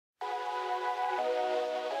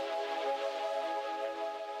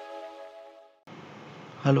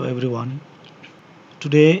Hello everyone.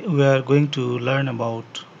 Today we are going to learn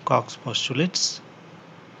about Koch's postulates.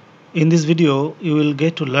 In this video, you will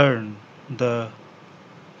get to learn the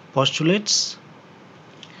postulates,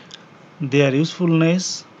 their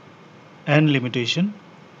usefulness and limitation,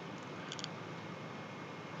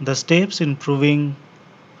 the steps in proving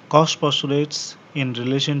Koch's postulates in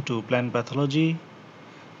relation to plant pathology,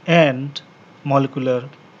 and molecular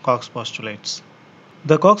Koch's postulates.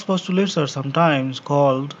 The Koch's postulates are sometimes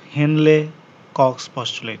called Henle-Koch's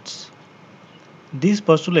postulates. These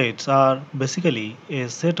postulates are basically a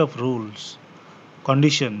set of rules,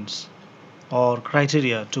 conditions, or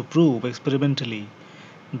criteria to prove experimentally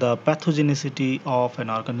the pathogenicity of an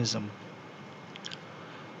organism.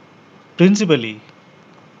 Principally,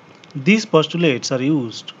 these postulates are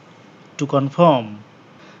used to confirm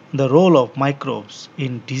the role of microbes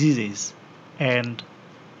in diseases and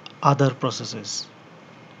other processes.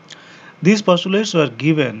 These postulates were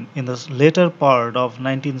given in the later part of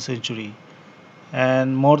 19th century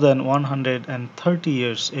and more than 130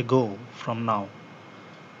 years ago from now.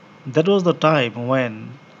 That was the time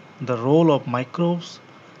when the role of microbes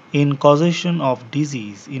in causation of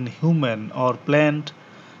disease in human or plant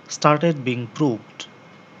started being proved.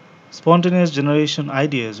 Spontaneous generation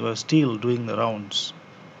ideas were still doing the rounds.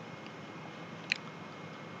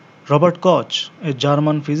 Robert Koch, a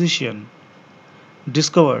German physician,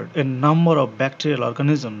 discovered a number of bacterial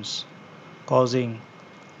organisms causing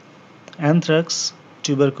anthrax,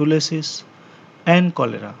 tuberculosis, and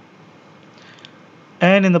cholera.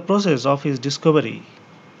 And in the process of his discovery,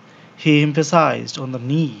 he emphasized on the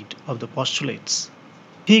need of the postulates.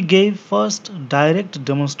 He gave first direct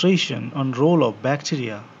demonstration on role of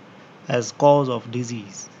bacteria as cause of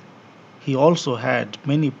disease. He also had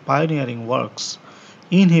many pioneering works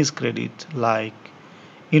in his credit like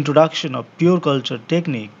introduction of pure culture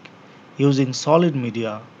technique using solid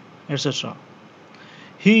media, etc.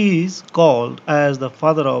 He is called as the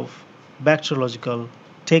father of bacteriological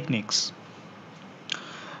techniques.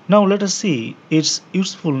 Now let us see its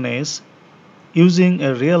usefulness using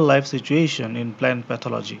a real life situation in plant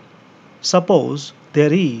pathology. Suppose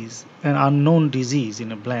there is an unknown disease in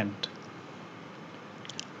a plant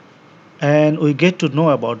and we get to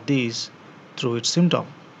know about this through its symptom.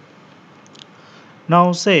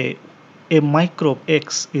 Now say a microbe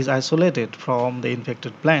X is isolated from the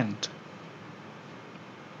infected plant.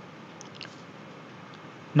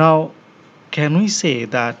 Now can we say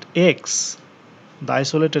that X, the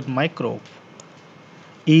isolated microbe,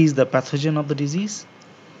 is the pathogen of the disease?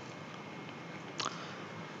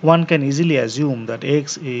 One can easily assume that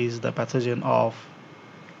X is the pathogen of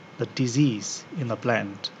the disease in the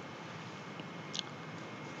plant.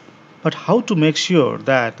 But how to make sure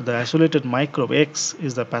that the isolated microbe X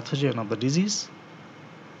is the pathogen of the disease?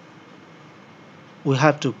 We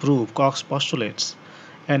have to prove Koch's postulates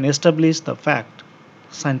and establish the fact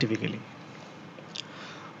scientifically.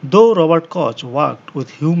 Though Robert Koch worked with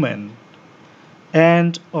human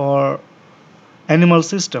and or animal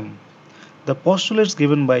system, the postulates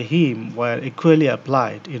given by him were equally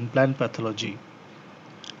applied in plant pathology.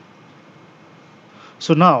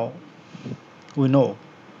 So now we know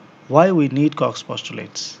why we need Koch's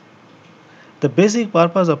postulates. The basic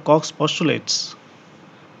purpose of Koch's postulates,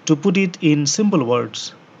 to put it in simple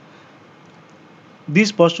words,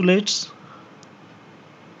 these postulates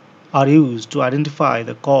are used to identify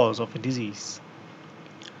the cause of a disease.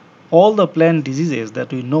 All the plant diseases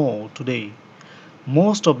that we know today,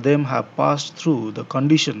 most of them have passed through the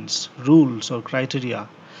conditions, rules, or criteria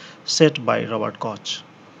set by Robert Koch.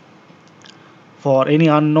 For any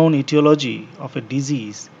unknown etiology of a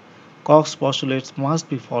disease, Koch's postulates must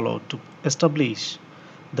be followed to establish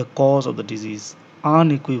the cause of the disease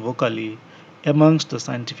unequivocally amongst the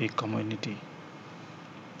scientific community.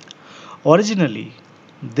 Originally,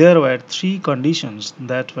 there were three conditions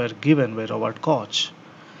that were given by Robert Koch,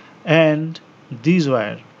 and these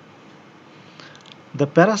were: the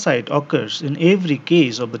parasite occurs in every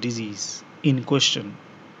case of the disease in question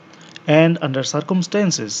and under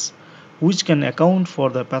circumstances which can account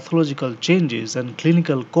for the pathological changes and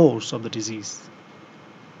clinical course of the disease.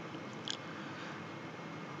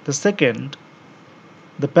 The second,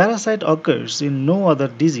 the parasite occurs in no other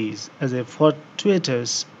disease as a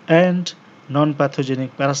fortuitous and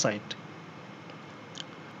non-pathogenic parasite.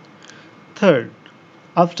 Third,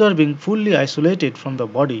 after being fully isolated from the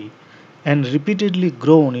body and repeatedly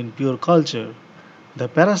grown in pure culture, the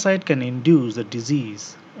parasite can induce the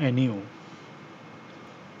disease anew.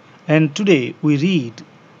 And today we read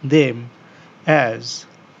them as: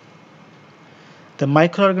 the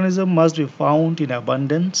microorganism must be found in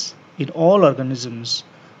abundance in all organisms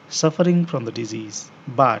suffering from the disease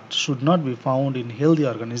but should not be found in healthy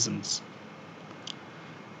organisms.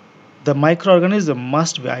 The microorganism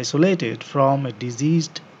must be isolated from a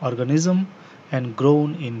diseased organism and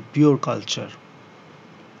grown in pure culture.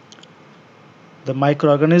 The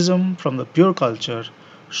microorganism from the pure culture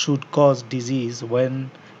should cause disease when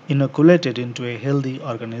inoculated into a healthy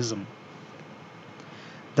organism.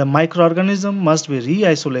 The microorganism must be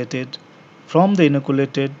re-isolated from the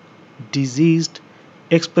inoculated, diseased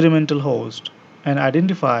experimental host and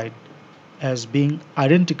identified as being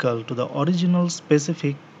identical to the original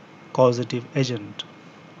specific causative agent.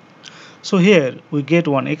 So here we get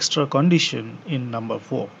one extra condition in number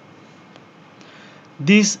 4.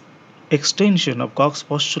 This extension of Koch's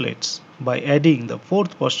postulates by adding the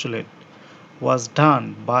fourth postulate was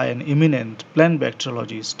done by an eminent plant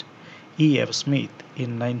bacteriologist E. F. Smith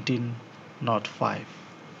in 1905.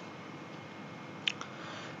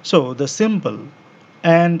 So the simple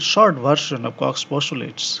and short version of Koch's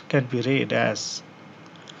postulates can be read as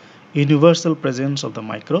universal presence of the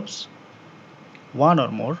microbes, one or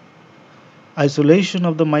more, isolation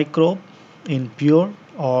of the microbe in pure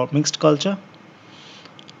or mixed culture.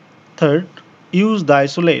 Third, use the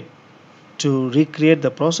isolate to recreate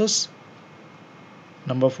the process.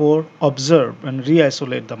 Number 4, observe and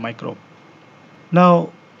re-isolate the microbe.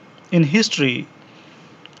 Now, in history,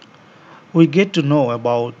 we get to know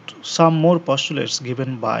about some more postulates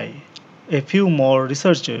given by a few more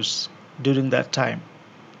researchers during that time.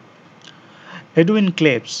 Edwin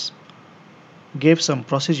Klebs gave some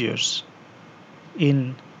procedures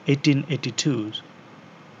in 1882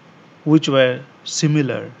 which were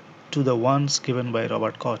similar to the ones given by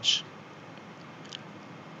Robert Koch.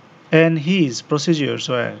 And his procedures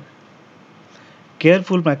were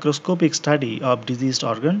careful microscopic study of diseased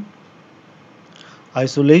organ,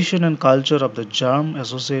 isolation and culture of the germ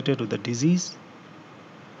associated with the disease,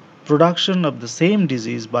 production of the same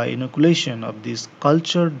disease by inoculation of this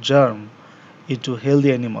cultured germ into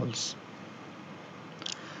healthy animals.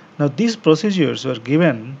 Now these procedures were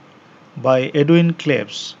given by Edwin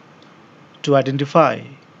Klebs to identify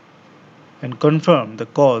and confirm the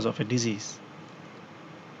cause of a disease.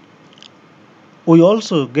 We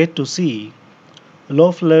also get to see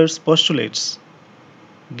Loeffler's postulates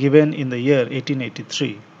given in the year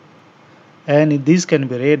 1883, and these can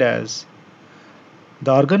be read as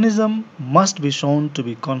the organism must be shown to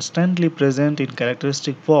be constantly present in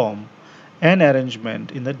characteristic form and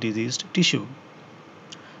arrangement in the diseased tissue.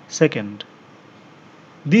 Second,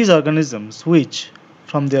 these organisms which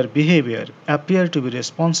from their behavior appear to be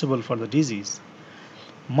responsible for the disease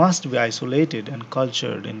must be isolated and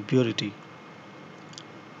cultured in purity.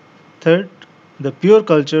 Third, the pure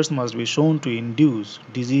cultures must be shown to induce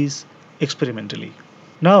disease experimentally.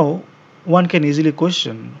 Now, one can easily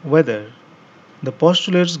question whether the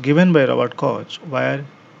postulates given by Robert Koch were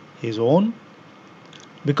his own,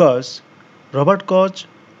 because Robert Koch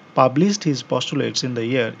published his postulates in the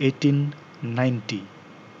year 1890.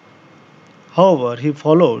 However, he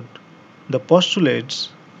followed the postulates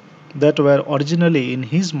that were originally in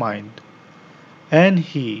his mind, and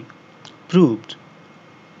he proved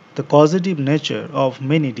the causative nature of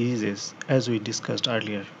many diseases as we discussed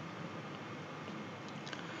earlier.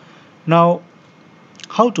 Now,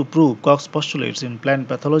 how to prove Koch's postulates in plant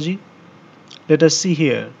pathology? Let us see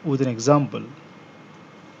here with an example.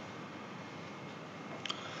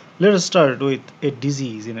 Let us start with a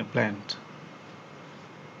disease in a plant.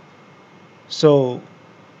 So,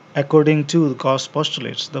 according to the Koch's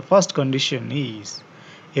postulates, the first condition is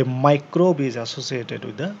a microbe is associated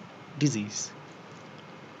with the disease.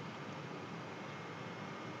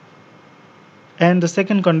 And the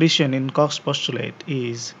second condition in Koch's postulate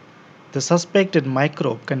is the suspected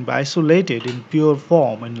microbe can be isolated in pure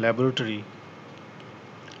form in laboratory.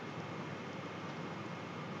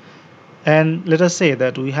 And let us say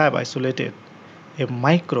that we have isolated a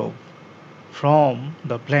microbe from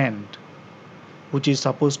the plant which is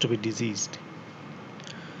supposed to be diseased.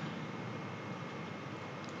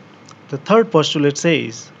 The third postulate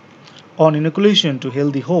says on inoculation to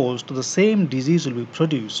healthy host, the same disease will be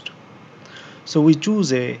produced. So we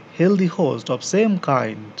choose a healthy host of same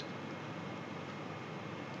kind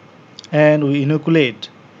and we inoculate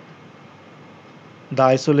the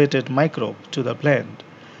isolated microbe to the plant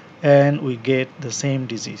and we get the same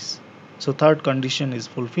disease. So third condition is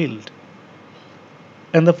fulfilled.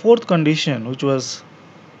 And the fourth condition, which was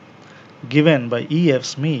given by E. F.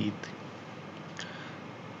 Smith,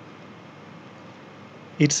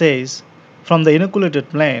 it says from the inoculated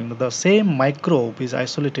plant the same microbe is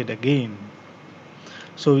isolated again.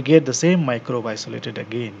 So we get the same microbe isolated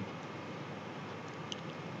again.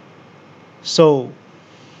 So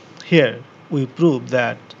Here we prove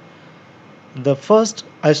that the first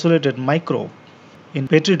isolated microbe in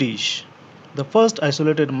petri dish, the first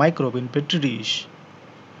isolated microbe in petri dish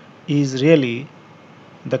is really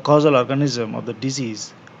the causal organism of the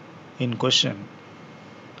disease in question.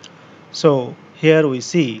 So here we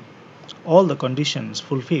see all the conditions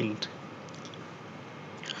fulfilled.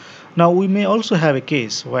 Now we may also have a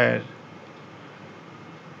case where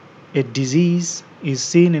a disease is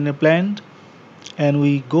seen in a plant and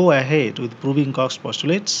we go ahead with proving Koch's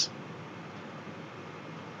postulates.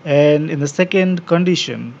 And in the second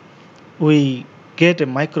condition, we get a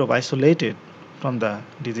microbe isolated from the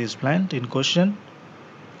disease plant in question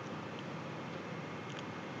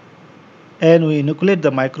and we inoculate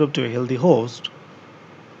the microbe to a healthy host.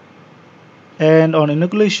 And on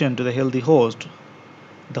inoculation to the healthy host,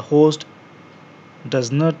 the host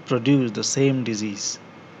does not produce the same disease.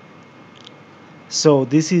 So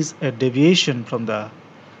this is a deviation from the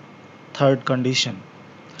third condition.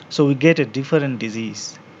 So we get a different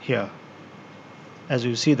disease here. As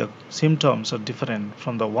you see, the symptoms are different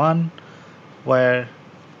from the one where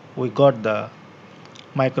we got the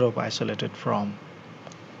microbe isolated from.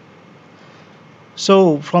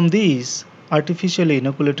 So from these artificially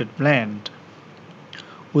inoculated plant,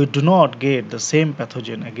 we do not get the same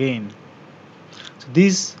pathogen again. So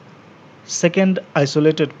this second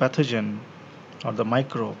isolated pathogen or the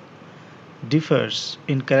microbe differs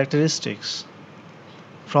in characteristics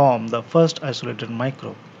from the first isolated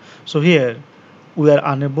microbe. So here we are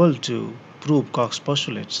unable to prove Koch's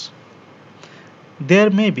postulates. There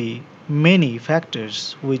may be many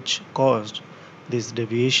factors which caused this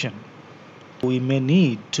deviation. We may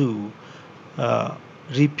need to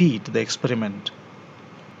repeat the experiment.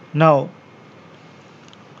 Now,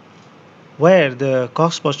 where the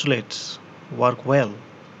Koch's postulates work well,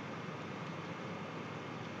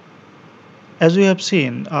 as we have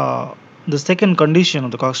seen, the second condition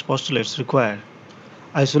of the Koch's postulates require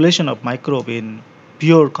isolation of microbe in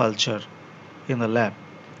pure culture in the lab.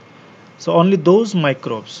 So only those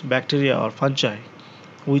microbes, bacteria or fungi,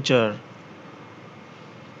 which are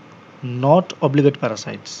not obligate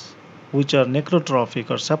parasites, which are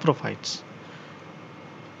necrotrophic or saprophytes,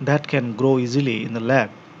 that can grow easily in the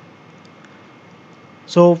lab.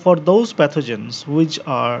 So for those pathogens which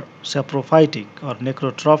are saprophytic or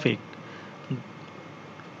necrotrophic,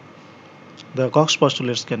 the Koch's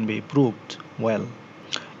postulates can be proved well.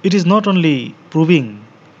 It is not only proving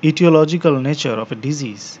etiological nature of a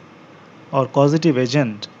disease or causative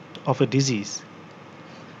agent of a disease,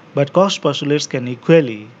 but Koch's postulates can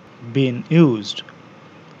equally be used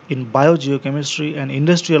in biogeochemistry and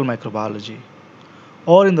industrial microbiology,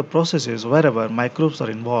 or in the processes wherever microbes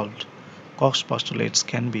are involved. Koch's postulates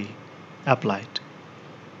can be applied.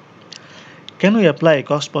 Can we apply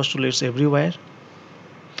Koch's postulates everywhere?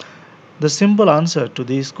 The simple answer to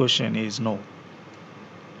this question is no.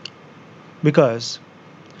 Because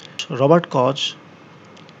Robert Koch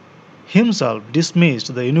himself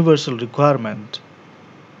dismissed the universal requirement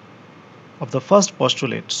of the first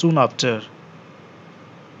postulate soon after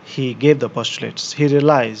he gave the postulates. He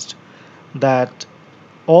realized that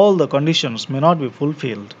all the conditions may not be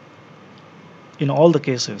fulfilled in all the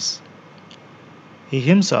cases. He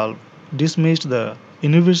himself dismissed the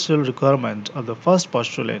universal requirement of the first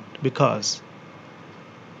postulate because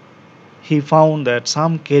he found that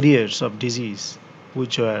some carriers of disease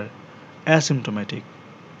which were asymptomatic.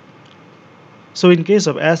 So in case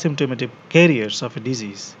of asymptomatic carriers of a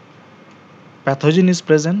disease, pathogen is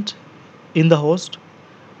present in the host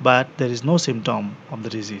but there is no symptom of the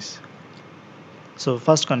disease. So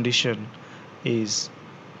first condition is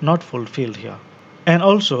not fulfilled here. And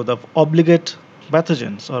also the obligate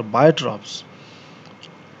pathogens or biotrophs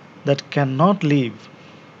that cannot live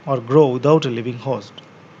or grow without a living host.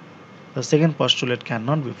 The second postulate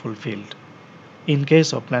cannot be fulfilled. In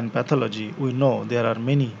case of plant pathology, we know there are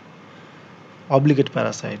many obligate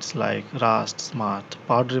parasites like rust, smut,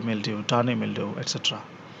 powdery mildew, tawny mildew, etc.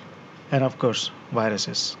 And of course,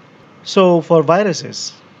 viruses. So for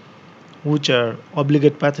viruses, which are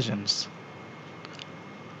obligate pathogens,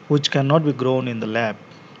 which cannot be grown in the lab,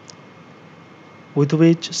 with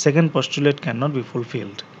which second postulate cannot be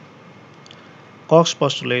fulfilled, Koch's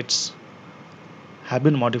postulates have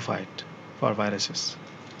been modified for viruses.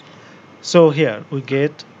 So here we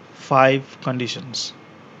get 5 conditions.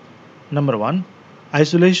 Number 1,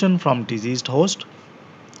 isolation from diseased host,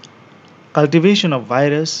 cultivation of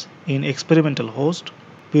virus in experimental host,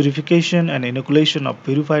 purification and inoculation of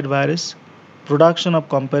purified virus, production of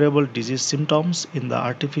comparable disease symptoms in the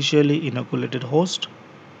artificially inoculated host,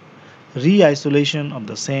 re-isolation of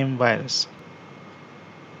the same virus.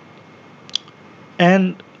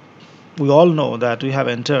 And We all know that we have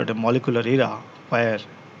entered a molecular era where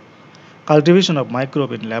cultivation of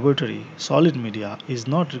microbe in laboratory solid media is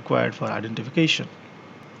not required for identification.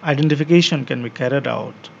 Identification can be carried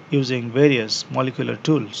out using various molecular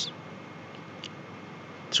tools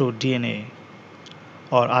through DNA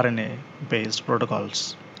or RNA based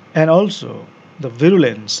protocols. And also, the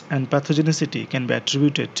virulence and pathogenicity can be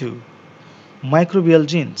attributed to microbial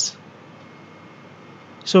genes.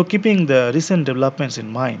 So, keeping the recent developments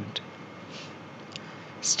in mind,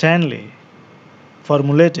 Stanley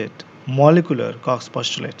formulated molecular Koch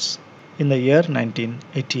postulates in the year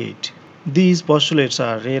 1988. These postulates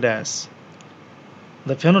are read as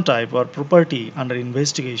the phenotype or property under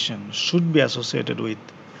investigation should be associated with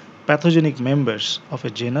pathogenic members of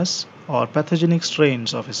a genus or pathogenic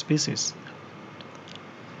strains of a species.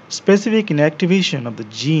 Specific inactivation of the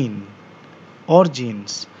gene or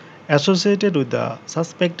genes associated with the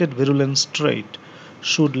suspected virulence trait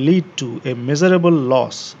should lead to a measurable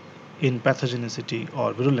loss in pathogenicity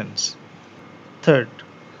or virulence. Third,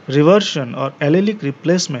 reversion or allelic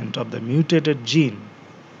replacement of the mutated gene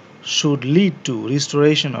should lead to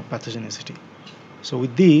restoration of pathogenicity. So,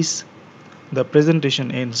 with this, the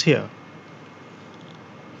presentation ends here.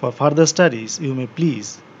 For further studies, you may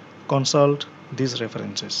please consult these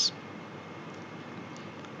references.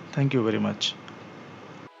 Thank you very much.